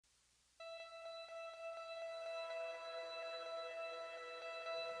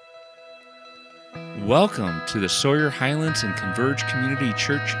Welcome to the Sawyer Highlands and Converge Community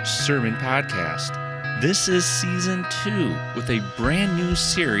Church Sermon Podcast. This is Season 2 with a brand new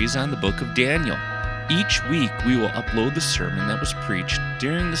series on the book of Daniel. Each week we will upload the sermon that was preached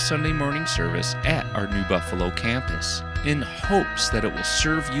during the Sunday morning service at our New Buffalo campus in hopes that it will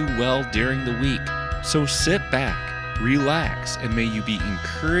serve you well during the week. So sit back, relax, and may you be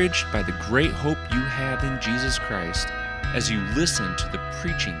encouraged by the great hope you have in Jesus Christ as you listen to the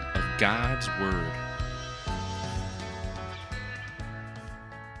preaching of God's Word.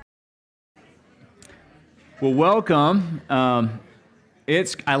 Well, welcome.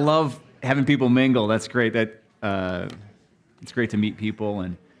 I love having people mingle. That's great. It's great to meet people,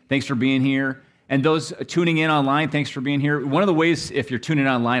 and thanks for being here. And those tuning in online, thanks for being here. One of the ways, if you're tuning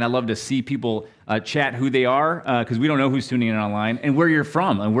in online, I love to see people chat who they are, because we don't know who's tuning in online and where you're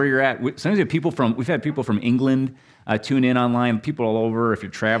from and where you're at. Sometimes we've had people from England tune in online, people all over. If you're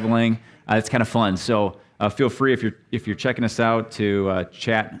traveling, it's kind of fun. So feel free if you're checking us out to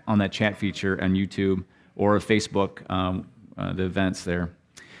chat on that chat feature on YouTube or Facebook, the events there.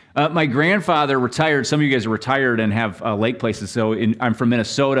 My grandfather retired. Some of you guys are retired and have lake places. So I'm from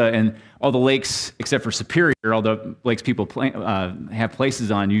Minnesota, and all the lakes, except for Superior, all the lakes people have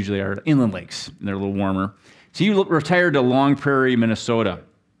places on usually are inland lakes, and they're a little warmer. So he retired to Long Prairie, Minnesota.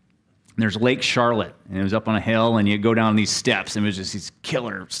 And there's Lake Charlotte, and it was up on a hill, and you go down these steps, and it was just these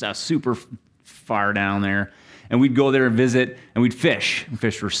killer stuff, super far down there. And we'd go there and visit, and we'd fish. And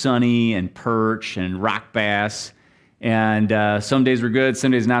fish for sunny and perch and rock bass. And some days were good,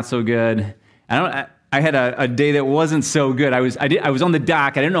 some days not so good. I had a day that wasn't so good. I was on the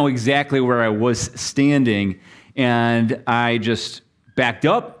dock. I didn't know exactly where I was standing, and I just backed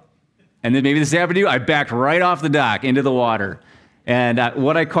up. And then maybe this happened to you. I backed right off the dock into the water. And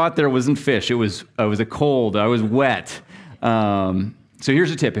what I caught there wasn't fish. It was a cold. I was wet. So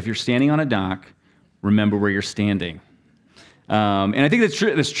here's a tip: if you're standing on a dock, remember where you're standing. And I think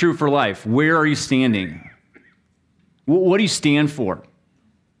that's true for life. Where are you standing? What do you stand for?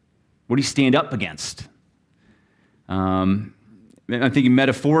 What do you stand up against? I'm thinking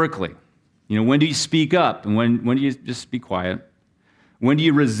metaphorically. When do you speak up? And when do you just be quiet? When do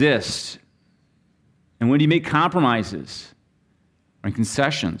you resist? And when do you make compromises and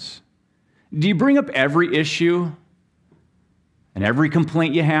concessions? Do you bring up every issue and every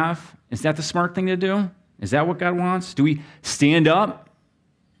complaint you have? Is that the smart thing to do? Is that what God wants? Do we stand up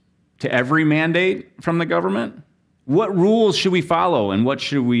to every mandate from the government? What rules should we follow, and what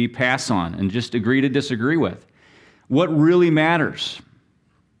should we pass on and just agree to disagree with? What really matters?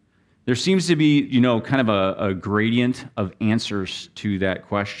 There seems to be, kind of a gradient of answers to that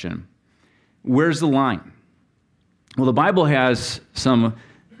question. Where's the line? Well, the Bible has some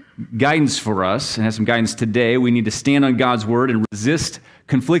guidance for us, and has some guidance today. We need to stand on God's word and resist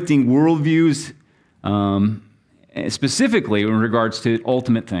conflicting worldviews, specifically in regards to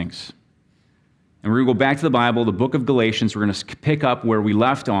ultimate things. And we're going to go back to the Bible, the book of Galatians. We're going to pick up where we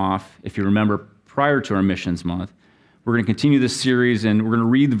left off, if you remember, prior to our missions month. We're going to continue this series, and we're going to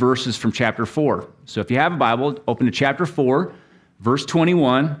read the verses from chapter 4. So if you have a Bible, open to chapter 4, verse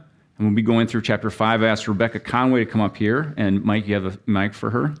 21, and we'll be going through chapter 5. I asked Rebecca Conway to come up here, and Mike, you have a mic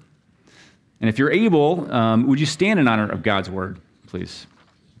for her. And if you're able, would you stand in honor of God's word, please?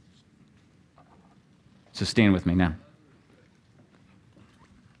 So stand with me now.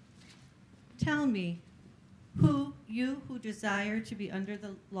 Tell me, you who desire to be under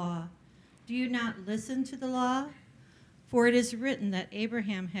the law, do you not listen to the law? For it is written that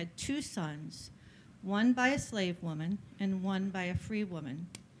Abraham had 2 sons, one by a slave woman and one by a free woman.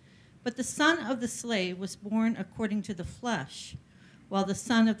 But the son of the slave was born according to the flesh, while the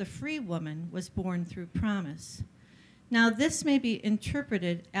son of the free woman was born through promise. Now this may be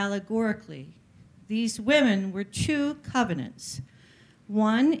interpreted allegorically. These women were 2 covenants.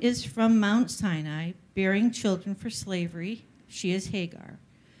 One is from Mount Sinai, bearing children for slavery. She is Hagar.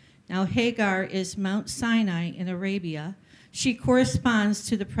 Now Hagar is Mount Sinai in Arabia. She corresponds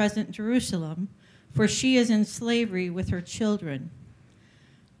to the present Jerusalem, for she is in slavery with her children.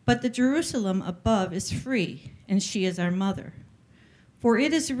 But the Jerusalem above is free, and she is our mother. For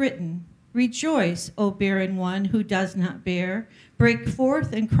it is written, "Rejoice, O barren one who does not bear. Break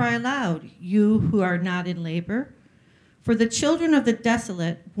forth and cry aloud, you who are not in labor. For the children of the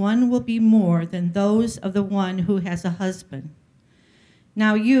desolate, one will be more than those of the one who has a husband.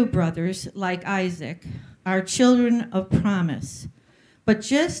 Now you, brothers, like Isaac, are children of promise. But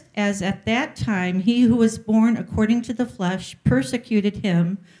just as at that time he who was born according to the flesh persecuted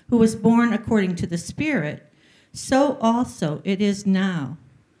him who was born according to the Spirit, so also it is now.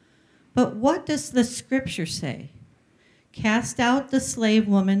 But what does the Scripture say? Cast out the slave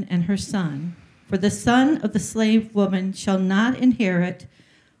woman and her son, For the son of the slave woman shall not inherit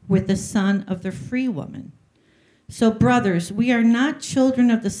with the son of the free woman. So, brothers, we are not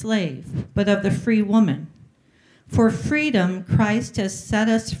children of the slave, but of the free woman. For freedom Christ has set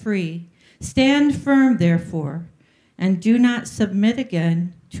us free. Stand firm, therefore, and do not submit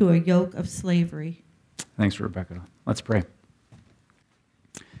again to a yoke of slavery. Thanks, Rebecca. Let's pray.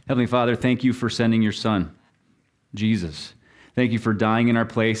 Heavenly Father, thank you for sending your Son, Jesus. Thank you for dying in our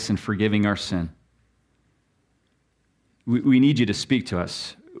place and forgiving our sin. We need you to speak to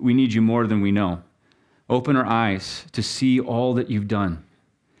us. We need you more than we know. Open our eyes to see all that you've done.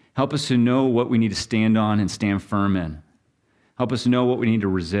 Help us to know what we need to stand on and stand firm in. Help us to know what we need to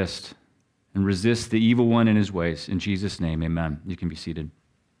resist and resist the evil one and his ways. In Jesus' name, amen. You can be seated.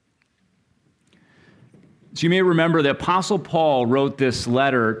 So you may remember the Apostle Paul wrote this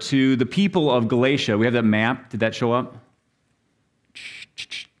letter to the people of Galatia. We have that map. Did that show up?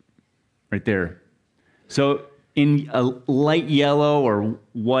 Right there. So in a light yellow or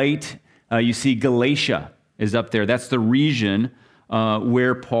white, you see Galatia is up there. That's the region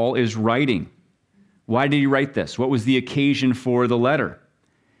where Paul is writing. Why did he write this? What was the occasion for the letter?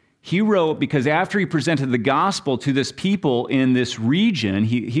 He wrote because after he presented the gospel to this people in this region,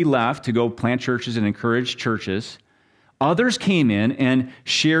 he left to go plant churches and encourage churches. Others came in and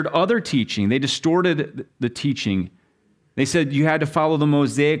shared other teaching. They distorted the teaching. They said you had to follow the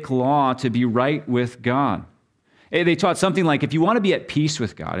Mosaic law to be right with God. They taught something like, if you want to be at peace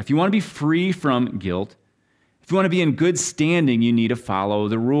with God, if you want to be free from guilt, if you want to be in good standing, you need to follow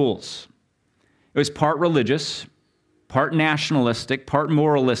the rules. It was part religious, part nationalistic, part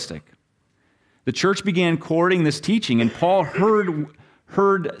moralistic. The church began courting this teaching, and Paul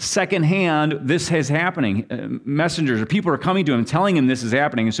heard secondhand this is happening. Messengers or people are coming to him, telling him this is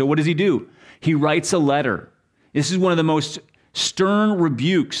happening. And so what does he do? He writes a letter. This is one of the most stern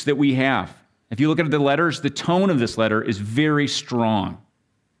rebukes that we have. If you look at the letters, the tone of this letter is very strong.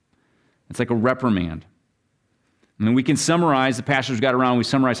 It's like a reprimand. And then we can summarize, the pastors got around,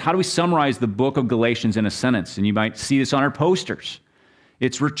 how do we summarize the book of Galatians in a sentence? And you might see this on our posters.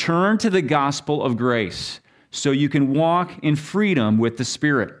 It's return to the gospel of grace so you can walk in freedom with the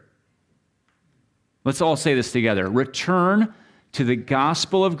Spirit. Let's all say this together. Return to the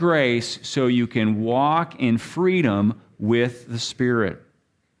gospel of grace so you can walk in freedom with the Spirit.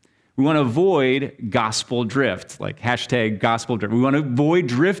 We want to avoid gospel drift, like hashtag gospel drift. We want to avoid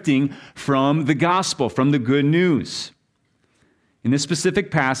drifting from the gospel, from the good news. In this specific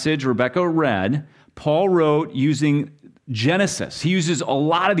passage Rebecca read, Paul wrote using Genesis. He uses a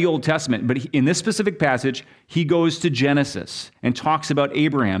lot of the Old Testament, but in this specific passage, he goes to Genesis and talks about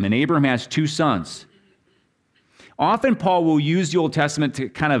Abraham, and Abraham has two sons. Often Paul will use the Old Testament to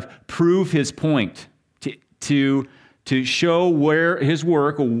kind of prove his point, to show where his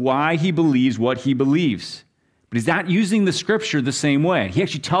work, or why he believes what he believes. But he's not using the Scripture the same way. He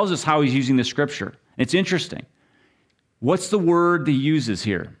actually tells us how he's using the Scripture. It's interesting. What's the word that he uses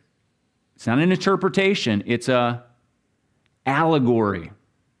here? It's not an interpretation. It's a allegory.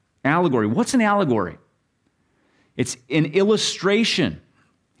 Allegory. What's an allegory? It's an illustration.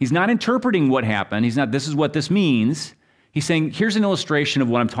 He's not interpreting what happened. He's not, this is what this means. He's saying, here's an illustration of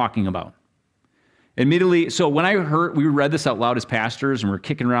what I'm talking about. Admittedly, so when we read this out loud as pastors and we're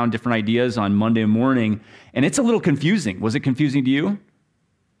kicking around different ideas on Monday morning, and it's a little confusing. Was it confusing to you? Well,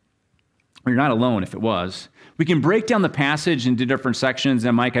 you're not alone if it was. We can break down the passage into different sections.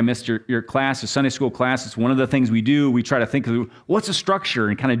 And Mike, I missed your class, the Sunday school class. It's one of the things we do. We try to think of what's a structure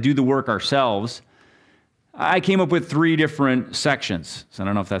and kind of do the work ourselves. I came up with 3 different sections. So I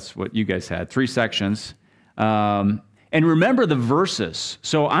don't know if that's what you guys had. 3 sections. And remember the verses.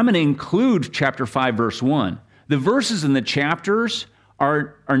 So I'm going to include chapter 5, verse 1. The verses in the chapters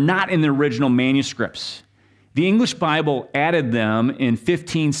are not in the original manuscripts. The English Bible added them in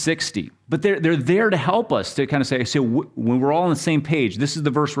 1560, but they're there to help us to kind of say, so when we're all on the same page, this is the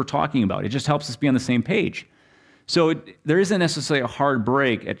verse we're talking about. It just helps us be on the same page. So there isn't necessarily a hard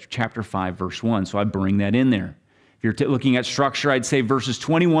break at chapter 5, verse 1, so I bring that in there. If you're looking at structure, I'd say verses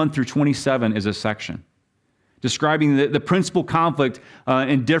 21 through 27 is a section describing the principal conflict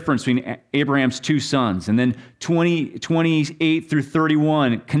and difference between Abraham's 2 sons. And then 28 through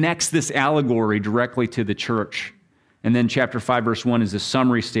 31 connects this allegory directly to the church. And then chapter 5, verse 1 is a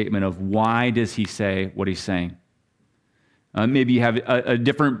summary statement of why does he say what he's saying. Maybe you have a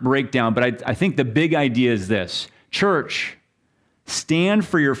different breakdown, but I think the big idea is this. Church, stand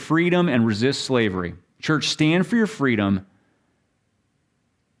for your freedom and resist slavery. Church, stand for your freedom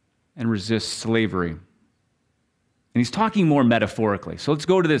and resist slavery. And he's talking more metaphorically. So let's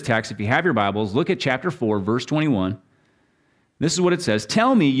go to this text. If you have your Bibles, look at chapter 4, verse 21. This is what it says.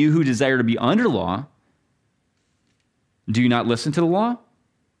 Tell me, you who desire to be under law, do you not listen to the law?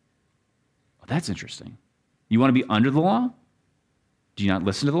 Well, that's interesting. You want to be under the law? Do you not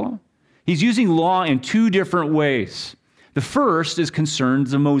listen to the law? He's using law in two different ways. The first is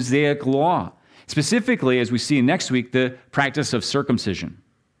concerns the Mosaic law, specifically, as we see next week, the practice of circumcision.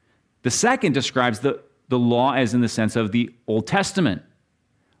 The second describes the law as in the sense of the Old Testament,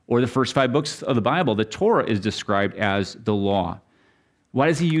 or the first 5 books of the Bible. The Torah is described as the law. Why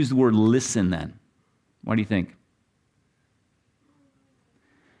does he use the word listen then? Why do you think?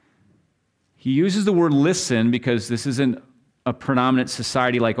 He uses the word listen because this isn't a predominant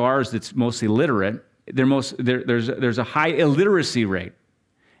society like ours that's mostly literate. There's a high illiteracy rate.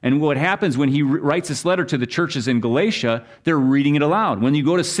 And what happens when he writes this letter to the churches in Galatia, they're reading it aloud. When you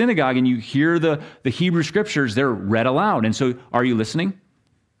go to synagogue and you hear the Hebrew scriptures, they're read aloud. And so are you listening?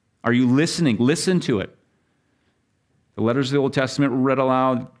 Are you listening? Listen to it. The letters of the Old Testament were read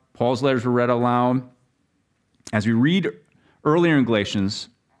aloud. Paul's letters were read aloud. As we read earlier in Galatians,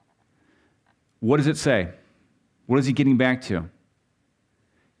 what does it say? What is he getting back to?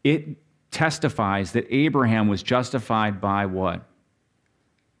 It testifies that Abraham was justified by what?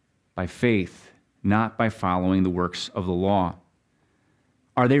 By faith, not by following the works of the law.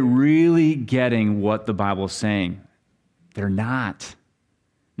 Are they really getting what the Bible is saying? They're not.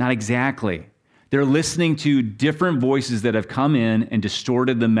 Not exactly. They're listening to different voices that have come in and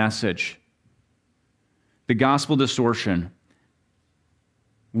distorted the message. The gospel distortion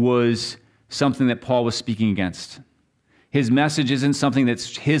was something that Paul was speaking against. His message isn't something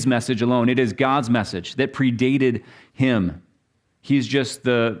that's his message alone. It is God's message that predated him. He's just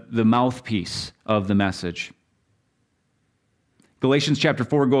the mouthpiece of the message. Galatians chapter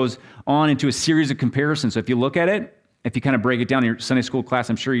 4 goes on into a series of comparisons. So if you look at it, if you kind of break it down in your Sunday school class,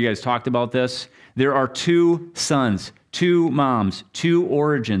 I'm sure you guys talked about this. There are 2 sons, 2 moms, 2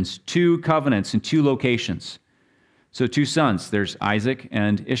 origins, 2 covenants, and 2 locations. So 2 sons, there's Isaac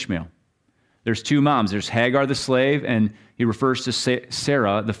and Ishmael. There's 2 moms, there's Hagar the slave, and he refers to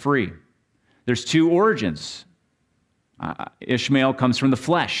Sarah the free. There's 2 origins. Ishmael comes from the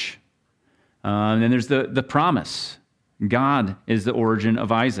flesh. And then there's the promise. God is the origin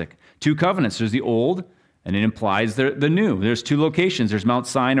of Isaac. 2 covenants. There's the old, and it implies the new. There's 2 locations. There's Mount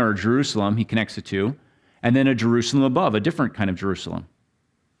Sinai or Jerusalem. He connects the 2. And then a Jerusalem above, a different kind of Jerusalem.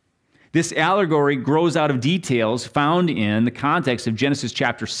 This allegory grows out of details found in the context of Genesis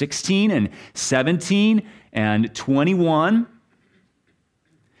chapter 16 and 17 and 21.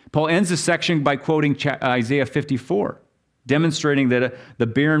 Paul ends this section by quoting Isaiah 54, demonstrating that the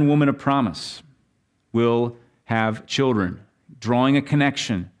barren woman of promise will have children, drawing a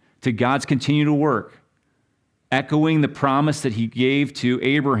connection to God's continued work, echoing the promise that he gave to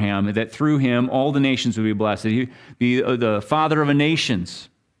Abraham, that through him all the nations would be blessed, that he would be the father of the nations.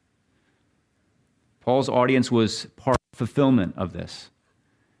 Paul's audience was part of the fulfillment of this.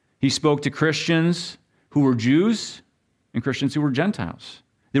 He spoke to Christians who were Jews and Christians who were Gentiles.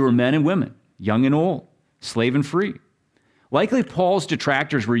 There were men and women, young and old, slave and free. Likely Paul's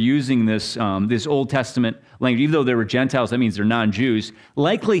detractors were using this Old Testament language. Even though they were Gentiles, that means they're non-Jews.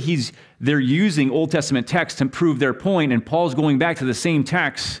 Likely they're using Old Testament texts to prove their point, and Paul's going back to the same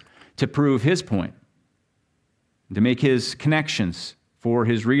text to prove his point, to make his connections for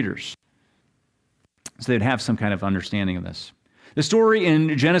his readers, so they'd have some kind of understanding of this. The story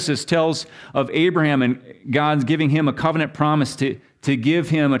in Genesis tells of Abraham and God's giving him a covenant promise to give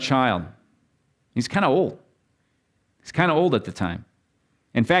him a child. He's kind of old. He's kind of old at the time.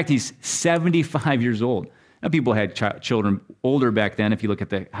 In fact, he's 75 years old. Now, people had children older back then, if you look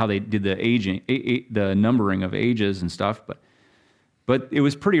at how they did the aging, the numbering of ages and stuff, but it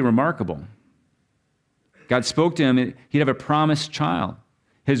was pretty remarkable. God spoke to him. He'd have a promised child.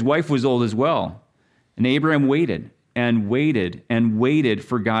 His wife was old as well. And Abraham waited and waited and waited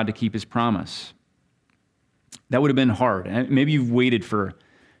for God to keep his promise. That would have been hard. Maybe you've waited for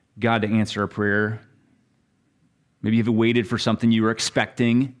God to answer a prayer. Maybe you've waited for something you were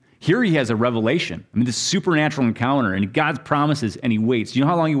expecting. Here he has a revelation. I mean, this supernatural encounter, and God promises, and he waits. Do you know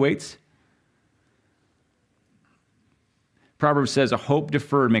how long he waits? Proverbs says, a hope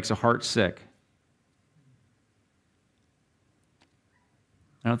deferred makes a heart sick.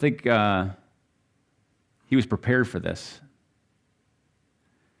 I don't think he was prepared for this.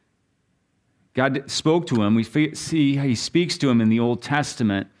 God spoke to him. We see how he speaks to him in the Old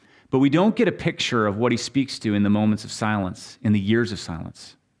Testament, but we don't get a picture of what he speaks to in the moments of silence, in the years of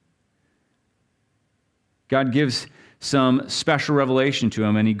silence. God gives some special revelation to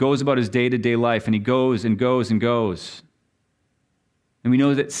him, and he goes about his day-to-day life, and he goes and goes and goes. And we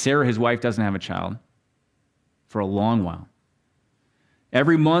know that Sarah, his wife, doesn't have a child for a long while.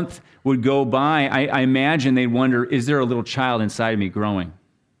 Every month would go by. I imagine they'd wonder, is there a little child inside of me growing?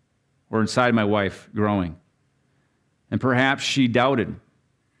 Or inside my wife growing? And perhaps she doubted.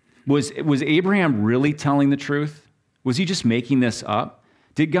 Was Abraham really telling the truth? Was he just making this up?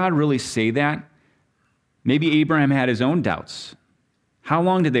 Did God really say that? Maybe Abraham had his own doubts. How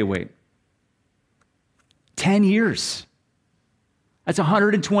long did they wait? 10 years. That's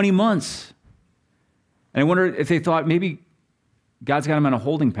 120 months. And I wonder if they thought maybe God's got him on a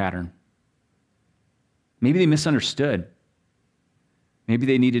holding pattern. Maybe they misunderstood. Maybe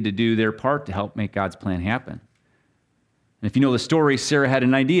they needed to do their part to help make God's plan happen. And if you know the story, Sarah had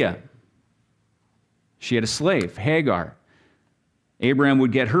an idea. She had a slave, Hagar. Abraham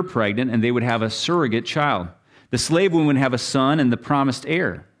would get her pregnant, and they would have a surrogate child. The slave woman would have a son and the promised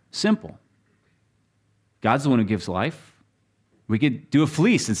heir. Simple. God's the one who gives life. We could do a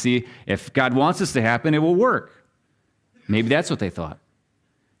fleece and see if God wants this to happen, it will work. Maybe that's what they thought.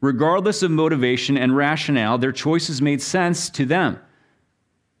 Regardless of motivation and rationale, their choices made sense to them.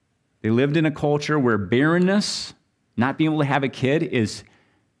 They lived in a culture where barrenness, not being able to have a kid, is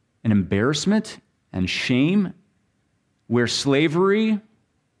an embarrassment and shame, where slavery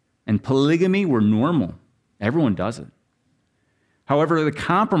and polygamy were normal. Everyone does it. However, this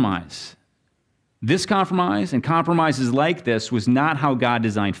compromise and compromises like this was not how God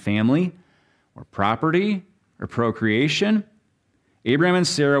designed family or property or procreation. Abraham and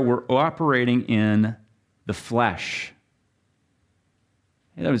Sarah were operating in the flesh.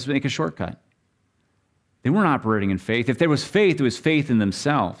 That was make a shortcut. They weren't operating in faith. If there was faith, it was faith in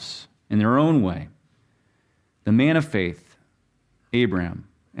themselves, in their own way. The man of faith, Abraham,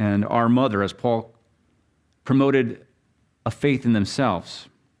 and our mother, as Paul promoted a faith in themselves.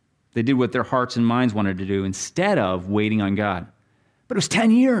 They did what their hearts and minds wanted to do instead of waiting on God. But it was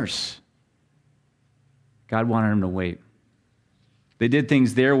 10 years. God wanted them to wait. They did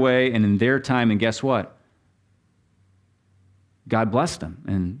things their way and in their time, and guess what? God blessed them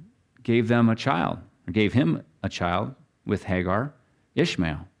and gave them a child, or gave him a child with Hagar,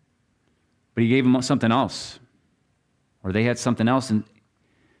 Ishmael. But he gave them something else, or they had something else, and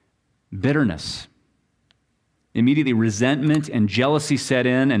bitterness. Immediately, resentment and jealousy set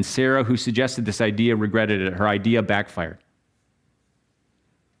in, and Sarah, who suggested this idea, regretted it. Her idea backfired.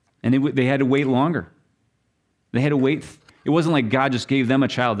 And they had to wait longer. They had to wait. It wasn't like God just gave them a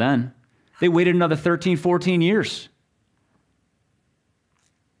child then. They waited another 13, 14 years.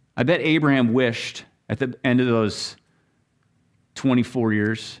 I bet Abraham wished at the end of those 24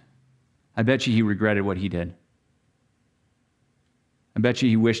 years, I bet you he regretted what he did. I bet you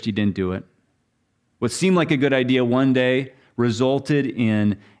he wished he didn't do it. What seemed like a good idea one day resulted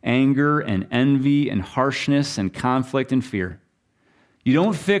in anger and envy and harshness and conflict and fear. You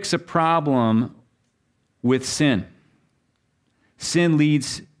don't fix a problem with sin. Sin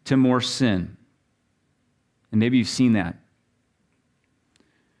leads to more sin. And maybe you've seen that.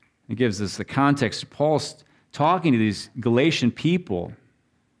 It gives us the context. Paul's talking to these Galatian people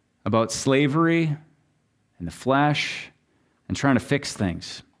about slavery and the flesh and trying to fix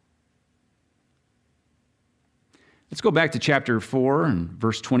things. Let's go back to chapter 4 and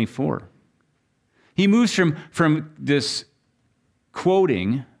verse 24. He moves from this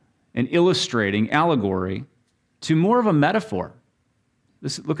quoting and illustrating allegory to more of a metaphor.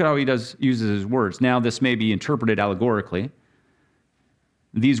 Look at how he uses his words. Now, this may be interpreted allegorically.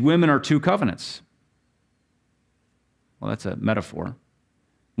 These women are two covenants. Well, that's a metaphor.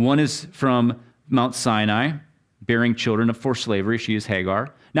 One is from Mount Sinai, bearing children for slavery. She is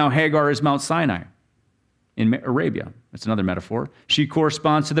Hagar. Now, Hagar is Mount Sinai in Arabia. That's another metaphor. She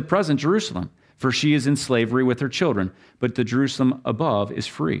corresponds to the present Jerusalem, for she is in slavery with her children, but the Jerusalem above is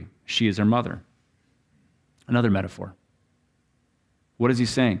free. She is her mother. Another metaphor. What is he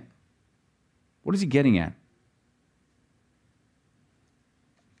saying? What is he getting at?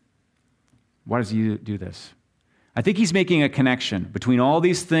 Why does he do this? I think he's making a connection between all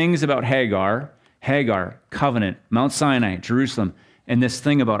these things about Hagar, covenant, Mount Sinai, Jerusalem, and this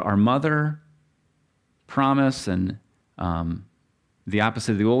thing about our mother, promise, and the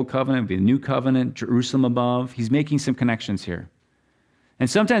opposite of the old covenant, the new covenant, Jerusalem above. He's making some connections here. And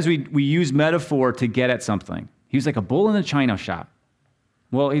sometimes we use metaphor to get at something. He was like a bull in a china shop.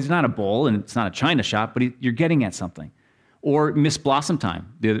 Well, he's not a bull, and it's not a china shop, but you're getting at something. Or Miss Blossom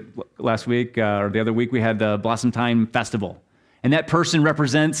Time. Last week, or the other week, we had the Blossom Time Festival. And that person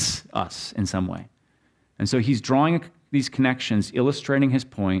represents us in some way. And so he's drawing these connections, illustrating his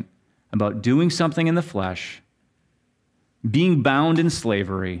point about doing something in the flesh, being bound in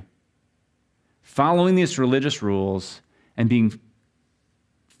slavery, following these religious rules, and being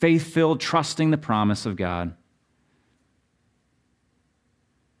faith-filled, trusting the promise of God.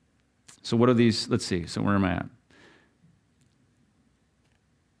 So what are these? Let's see. So where am I at?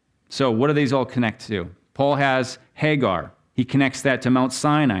 So what do these all connect to? Paul has Hagar. He connects that to Mount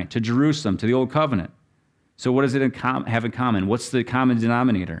Sinai, to Jerusalem, to the Old Covenant. So what does it have in common? What's the common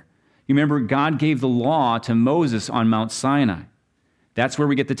denominator? You remember God gave the law to Moses on Mount Sinai. That's where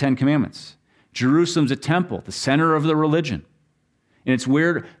we get the Ten Commandments. Jerusalem's a temple, the center of the religion. And it's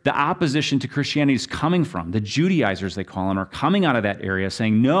where the opposition to Christianity is coming from. The Judaizers, they call them, are coming out of that area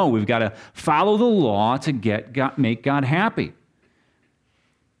saying, no, we've got to follow the law to make God happy.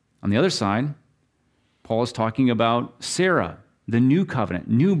 On the other side, Paul is talking about Sarah, the new covenant,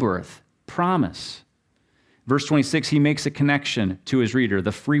 new birth, promise. Verse 26, he makes a connection to his reader,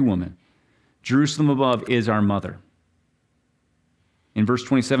 the free woman. Jerusalem above is our mother. In verse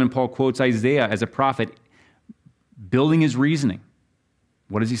 27, Paul quotes Isaiah as a prophet, building his reasoning.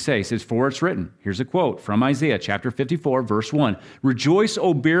 What does he say? He says, for it's written. Here's a quote from Isaiah chapter 54, verse 1. Rejoice,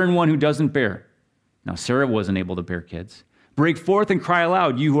 O barren one who doesn't bear. Now, Sarah wasn't able to bear kids. Break forth and cry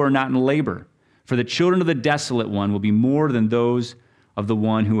aloud, you who are not in labor. For the children of the desolate one will be more than those of the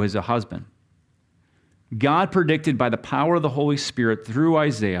one who has a husband. God predicted by the power of the Holy Spirit through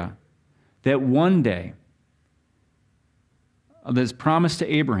Isaiah that one day, this promise to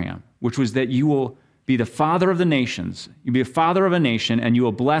Abraham, which was that you will be the father of the nations, you'll be a father of a nation, and you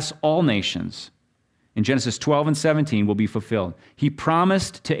will bless all nations. In Genesis 12 and 17 will be fulfilled. He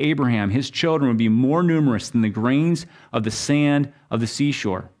promised to Abraham his children would be more numerous than the grains of the sand of the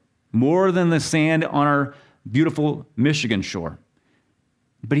seashore, more than the sand on our beautiful Michigan shore.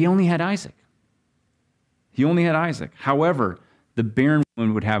 But he only had Isaac. He only had Isaac. However, the barren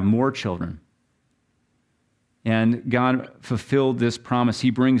woman would have more children. And God fulfilled this promise.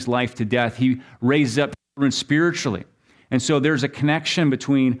 He brings life to death. He raises up children spiritually. And so there's a connection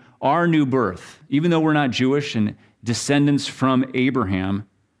between our new birth. Even though we're not Jewish and descendants from Abraham,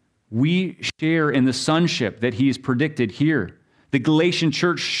 we share in the sonship that he's predicted here. The Galatian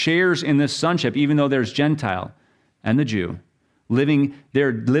church shares in this sonship, even though there's Gentile and the Jew.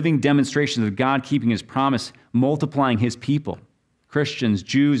 They're living demonstrations of God keeping his promise, multiplying his people. Christians,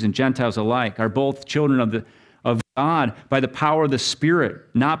 Jews, and Gentiles alike are both children of God by the power of the Spirit,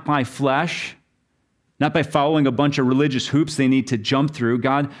 not by flesh, not by following a bunch of religious hoops they need to jump through.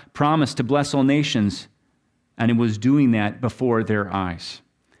 God promised to bless all nations, and he was doing that before their eyes.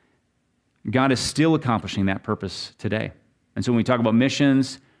 God is still accomplishing that purpose today. And so when we talk about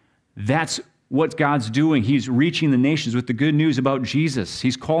missions, that's what God's doing. He's reaching the nations with the good news about Jesus.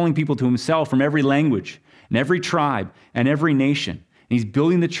 He's calling people to himself from every language and every tribe and every nation. And he's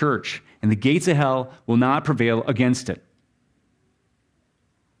building the church, and the gates of hell will not prevail against it.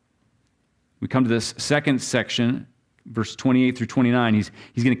 We come to this second section, verse 28 through 29. He's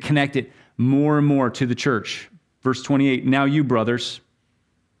going to connect it more and more to the church. Verse 28, now you brothers,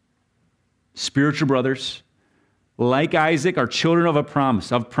 spiritual brothers, like Isaac, are children of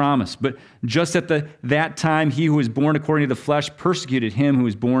promise. But just at that time, he who was born according to the flesh persecuted him who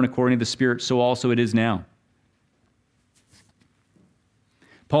was born according to the Spirit, so also it is now.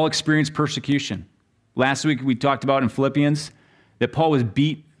 Paul experienced persecution. Last week we talked about in Philippians that Paul was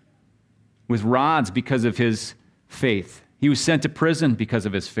beat with rods because of his faith. He was sent to prison because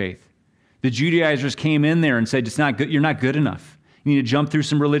of his faith. The Judaizers came in there and said, "It's not good. You're not good enough. You need to jump through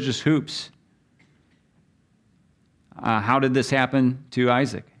some religious hoops." How did this happen to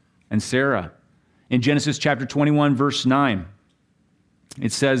Isaac and Sarah? In Genesis chapter 21, verse 9,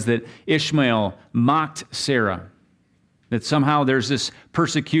 it says that Ishmael mocked Sarah, that somehow there's this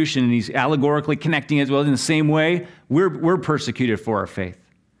persecution, and he's allegorically connecting it. Well, in the same way, we're persecuted for our faith.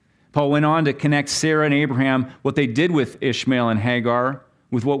 Paul went on to connect Sarah and Abraham, what they did with Ishmael and Hagar,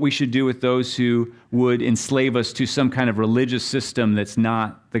 with what we should do with those who would enslave us to some kind of religious system that's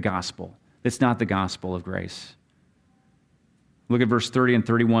not the gospel. That's not the gospel of grace. Look at verse 30 and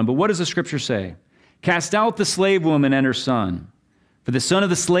 31. But what does the scripture say? Cast out the slave woman and her son, for the son of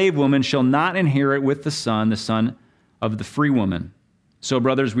the slave woman shall not inherit with the son of the free woman. So,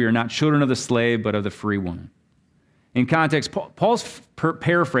 brothers, we are not children of the slave, but of the free woman. In context, Paul's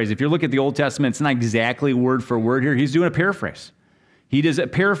paraphrase, if you look at the Old Testament, it's not exactly word for word here. He's doing a paraphrase. He does a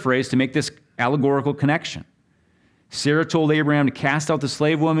paraphrase to make this allegorical connection. Sarah told Abraham to cast out the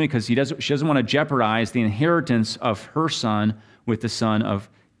slave woman because she doesn't want to jeopardize the inheritance of her son with the son of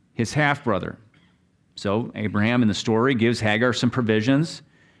his half-brother. So Abraham in the story gives Hagar some provisions,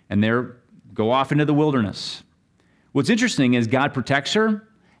 and they go off into the wilderness. What's interesting is God protects her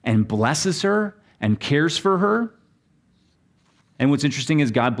and blesses her and cares for her. And what's interesting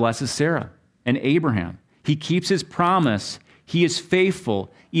is God blesses Sarah and Abraham. He keeps his promise. He is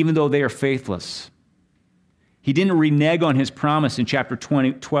faithful even though they are faithless. He didn't renege on his promise in chapter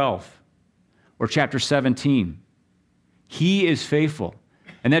 12. or chapter 17. He is faithful.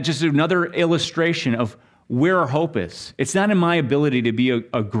 And that's just another illustration of where our hope is. It's not in my ability to be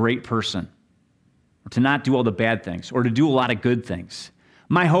a great person, or to not do all the bad things, or to do a lot of good things.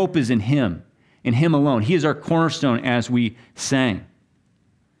 My hope is in Him alone. He is our cornerstone, as we sang.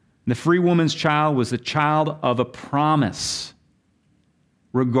 The free woman's child was the child of a promise.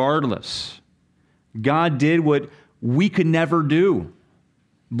 Regardless, God did what we could never do.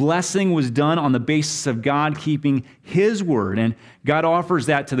 Blessing was done on the basis of God keeping His word, and God offers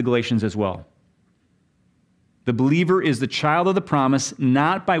that to the Galatians as well. The believer is the child of the promise,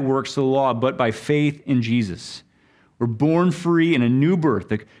 not by works of the law, but by faith in Jesus. We're born free in a new birth,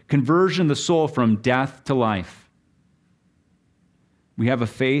 the conversion of the soul from death to life. We have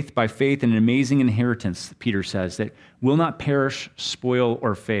by faith, an amazing inheritance, Peter says, that will not perish, spoil,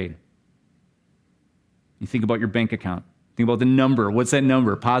 or fade. You think about your bank account. Think about the number. What's that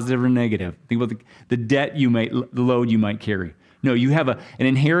number? Positive or negative? Think about the debt the load you might carry. No, you have an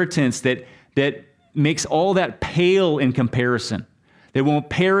inheritance that makes all that pale in comparison. They won't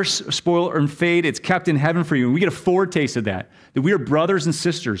perish, spoil, or fade. It's kept in heaven for you. And we get a foretaste of that we are brothers and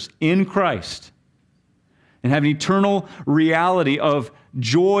sisters in Christ and have an eternal reality of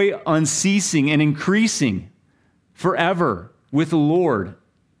joy unceasing and increasing forever with the Lord.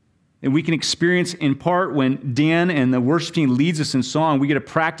 And we can experience in part when Dan and the worship team leads us in song, we get a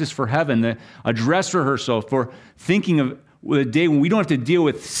practice for heaven, a dress rehearsal for thinking of a day when we don't have to deal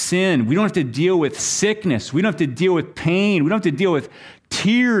with sin. We don't have to deal with sickness. We don't have to deal with pain. We don't have to deal with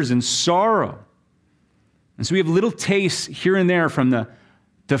tears and sorrow. And so we have little tastes here and there from the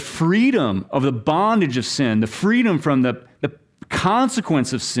freedom of the bondage of sin, the freedom from the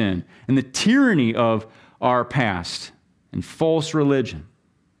consequence of sin, and the tyranny of our past and false religion.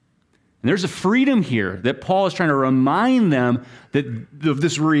 And there's a freedom here that Paul is trying to remind them of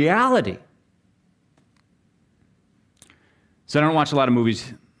this reality. So I don't watch a lot of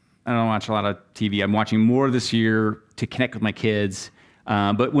movies. I don't watch a lot of TV. I'm watching more this year to connect with my kids.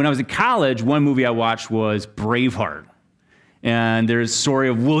 But when I was in college, one movie I watched was Braveheart. And there's a story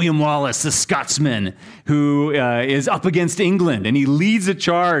of William Wallace, the Scotsman, who is up against England. And he leads a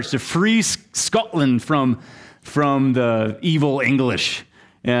charge to free Scotland from the evil English.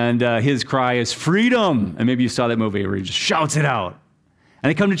 And his cry is freedom. And maybe you saw that movie where he just shouts it out. And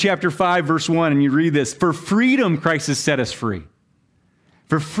they come to chapter 5, verse 1, and you read this. For freedom, Christ has set us free.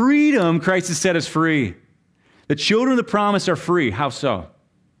 For freedom, Christ has set us free. The children of the promise are free. How so?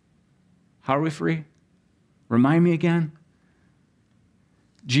 How are we free? Remind me again.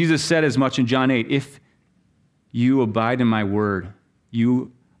 Jesus said as much in John 8, if you abide in my word,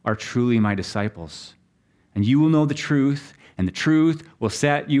 you are truly my disciples. And you will know the truth, and the truth will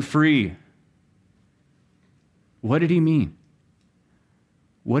set you free. What did he mean?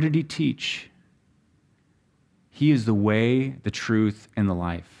 What did he teach? He is the way, the truth, and the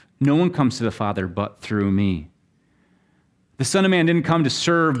life. No one comes to the Father but through me. The Son of Man didn't come to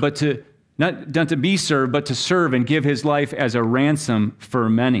serve, not to be served, but to serve and give his life as a ransom for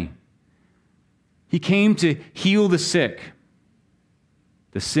many. He came to heal the sick,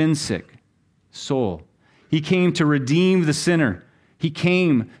 the sin-sick soul. He came to redeem the sinner. He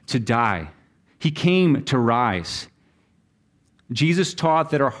came to die. He came to rise. Jesus taught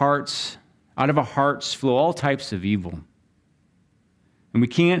that out of our hearts flow all types of evil. And we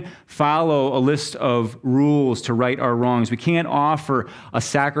can't follow a list of rules to right our wrongs. We can't offer a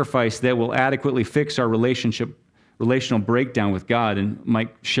sacrifice that will adequately fix our relational breakdown with God. And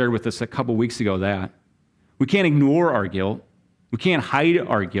Mike shared with us a couple weeks ago that. We can't ignore our guilt. We can't hide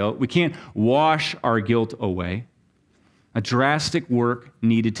our guilt. We can't wash our guilt away. A drastic work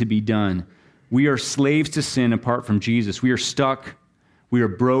needed to be done. We are slaves to sin apart from Jesus. We are stuck. We are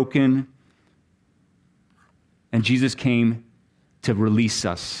broken. And Jesus came to release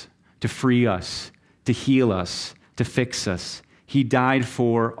us, to free us, to heal us, to fix us. He died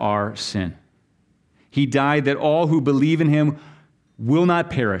for our sin. He died that all who believe in him will not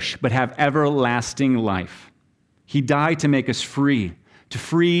perish, but have everlasting life. He died to make us free, to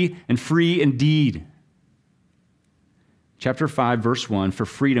free and free indeed. Chapter 5, verse 1, for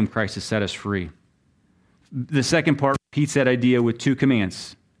freedom Christ has set us free. The second part repeats that idea with two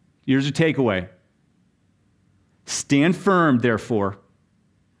commands. Here's a takeaway. Stand firm, therefore,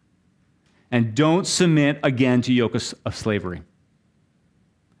 and don't submit again to yoke of slavery.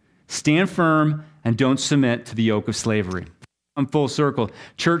 Stand firm and don't submit to the yoke of slavery. I'm full circle.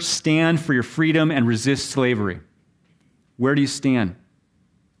 Church, stand for your freedom and resist slavery. Where do you stand?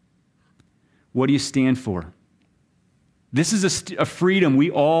 What do you stand for? This is a freedom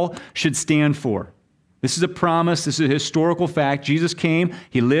we all should stand for. This is a promise. This is a historical fact. Jesus came,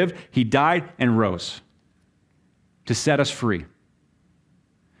 he lived, he died, and rose to set us free.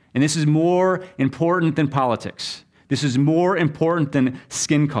 And this is more important than politics. This is more important than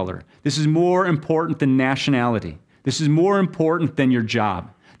skin color. This is more important than nationality. This is more important than your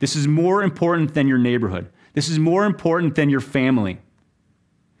job. This is more important than your neighborhood. This is more important than your family.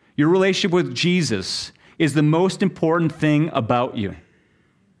 Your relationship with Jesus is the most important thing about you.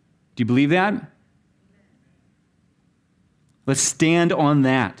 Do you believe that? Let's stand on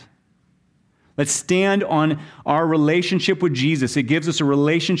that. Let's stand on our relationship with Jesus. It gives us a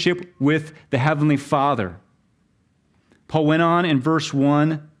relationship with the Heavenly Father. Paul went on in verse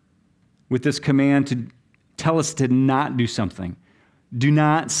 1 with this command to tell us to not do something. Do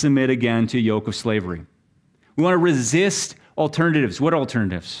not submit again to a yoke of slavery. We want to resist alternatives. What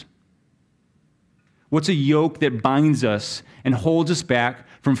alternatives? What's a yoke that binds us and holds us back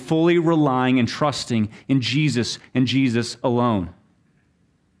from fully relying and trusting in Jesus and Jesus alone?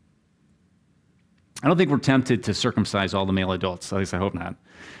 I don't think we're tempted to circumcise all the male adults. At least I hope not.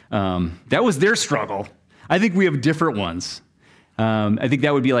 That was their struggle. I think we have different ones. I think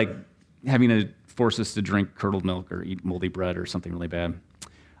that would be like having to force us to drink curdled milk or eat moldy bread or something really bad.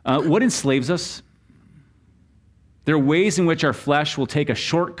 What enslaves us? There are ways in which our flesh will take a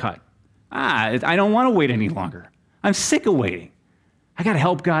shortcut. I don't want to wait any longer. I'm sick of waiting. I got to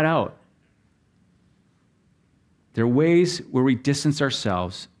help God out. There are ways where we distance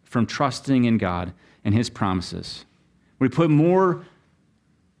ourselves from trusting in God and his promises. We put more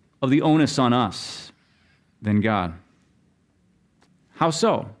of the onus on us than God. How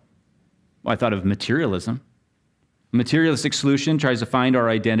so? Well, I thought of materialism. A materialistic solution tries to find our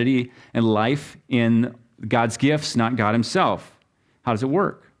identity and life in God's gifts, not God himself. How does it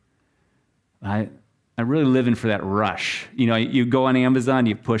work? I'm really living for that rush. You know, you go on Amazon,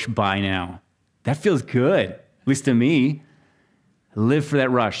 you push buy now. That feels good, at least to me. I live for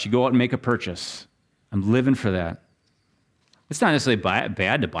that rush. You go out and make a purchase. I'm living for that. It's not necessarily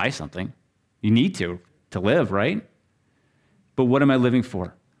bad to buy something. You need to live, right? But what am I living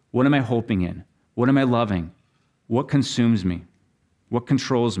for? What am I hoping in? What am I loving? What consumes me? What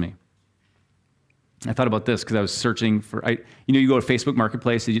controls me? I thought about this because I was searching for, you go to Facebook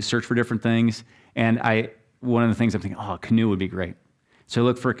Marketplace, you search for different things, and one of the things I'm thinking, a canoe would be great. So I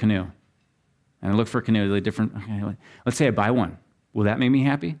look for a canoe. And I look for a canoe, really different. Okay, let's say I buy one. Will that make me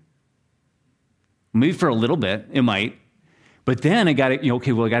happy? Maybe for a little bit, it might. But then I got to,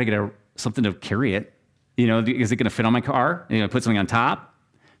 I got to get something to carry it. Is it going to fit on my car? Put something on top.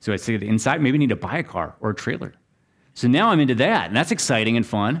 So I say the inside, maybe I need to buy a car or a trailer. So now I'm into that, and that's exciting and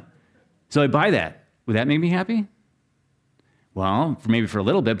fun. So I buy that. Would that make me happy? Well, maybe for a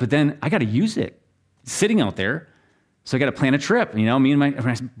little bit, but then I got to use it. It's sitting out there. So I got to plan a trip. Me and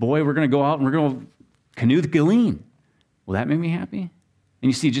my boy, we're going to go out and we're going to canoe the Galeen. Will that make me happy? And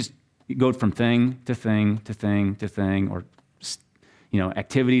you see, you go from thing to thing to thing to thing, or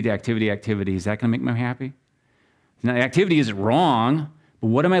activity to activity to activity. Is that going to make me happy? Now, activity isn't wrong, but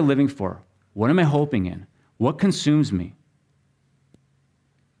what am I living for? What am I hoping in? What consumes me?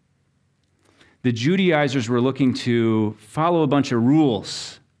 The Judaizers were looking to follow a bunch of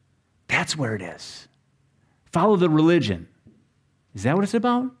rules. That's where it is. Follow the religion. Is that what it's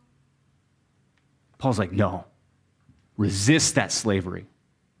about? Paul's like, no. Resist that slavery.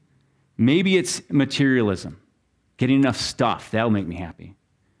 Maybe it's materialism. Getting enough stuff, that'll make me happy.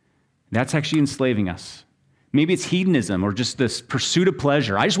 That's actually enslaving us. Maybe it's hedonism or just this pursuit of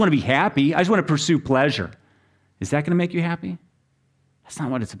pleasure. I just want to be happy. I just want to pursue pleasure. Is that going to make you happy? That's not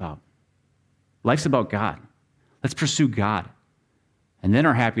what it's about. Life's about God. Let's pursue God. And then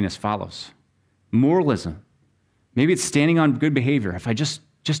our happiness follows. Moralism. Maybe it's standing on good behavior. If I just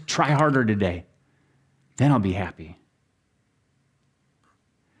try harder today, then I'll be happy.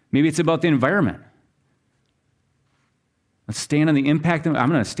 Maybe it's about the environment. Let's stand on the impact. I'm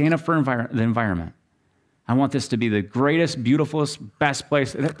going to stand up for the environment. I want this to be the greatest, beautifulest, best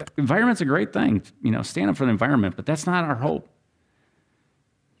place. The environment's a great thing. Stand up for the environment, but that's not our hope.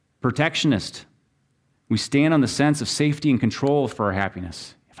 Protectionist. We stand on the sense of safety and control for our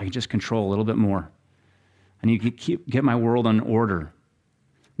happiness. If I could just control a little bit more. I need to get my world in order.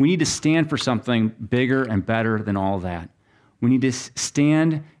 We need to stand for something bigger and better than all that. We need to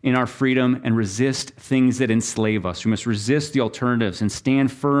stand in our freedom and resist things that enslave us. We must resist the alternatives and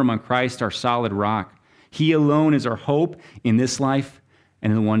stand firm on Christ, our solid rock. He alone is our hope in this life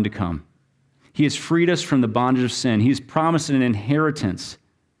and in the one to come. He has freed us from the bondage of sin. He has promised an inheritance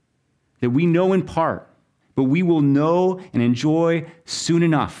that we know in part, but we will know and enjoy soon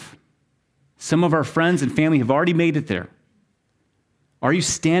enough. Some of our friends and family have already made it there. Are you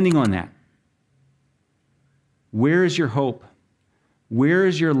standing on that? Where is your hope? Where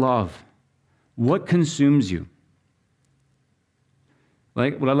is your love? What consumes you?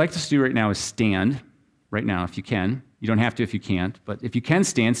 What I'd like us to do right now is stand right now if you can. You don't have to if you can't, but if you can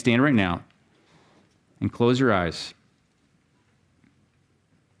stand right now and close your eyes.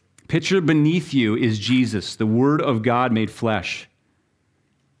 Picture beneath you is Jesus, the Word of God made flesh.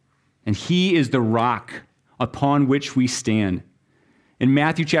 And he is the rock upon which we stand. In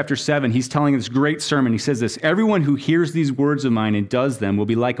Matthew chapter 7, he's telling this great sermon. He says this, "Everyone who hears these words of mine and does them will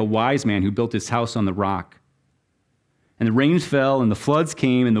be like a wise man who built his house on the rock. And the rain fell, and the floods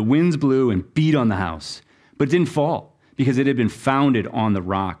came, and the winds blew and beat on the house. But it didn't fall, because it had been founded on the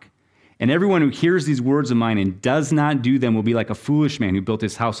rock. And everyone who hears these words of mine and does not do them will be like a foolish man who built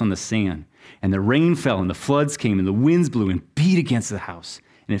his house on the sand. And the rain fell, and the floods came, and the winds blew and beat against the house,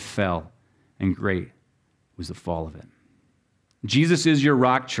 and it fell, and great was the fall of it." Jesus is your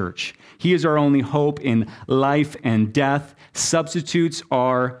rock, church. He is our only hope in life and death. Substitutes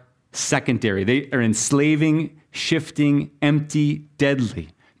are secondary. They are enslaving, shifting, empty, deadly.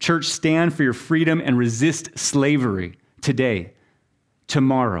 Church, stand for your freedom and resist slavery today,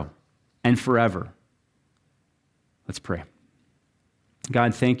 tomorrow, and forever. Let's pray.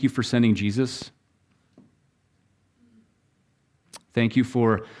 God, thank you for sending Jesus. Thank you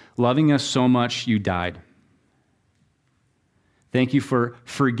for loving us so much you died. Thank you for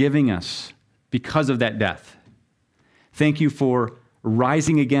forgiving us because of that death. Thank you for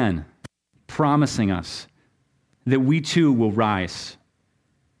rising again, promising us that we too will rise.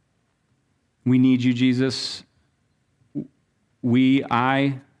 We need you, Jesus.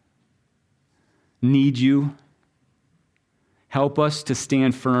 I need you. Help us to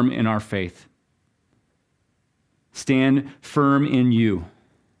stand firm in our faith. Stand firm in you.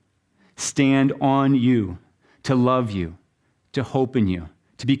 Stand on you, to love you, to hope in you,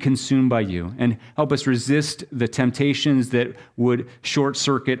 to be consumed by you, and help us resist the temptations that would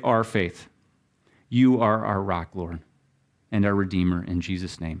short-circuit our faith. You are our rock, Lord, and our Redeemer. In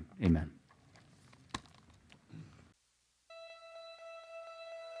Jesus' name, amen.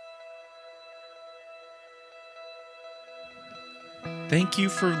 Thank you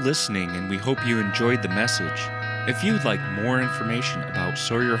for listening, and we hope you enjoyed the message. If you'd like more information about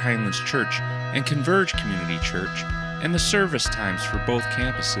Sawyer Highlands Church and Converge Community Church and the service times for both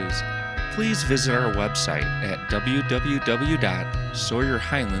campuses, please visit our website at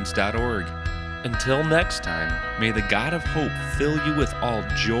www.sawyerhighlands.org. Until next time, may the God of hope fill you with all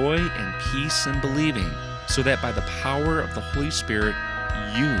joy and peace in believing, so that by the power of the Holy Spirit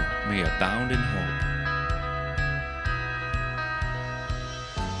you may abound in hope.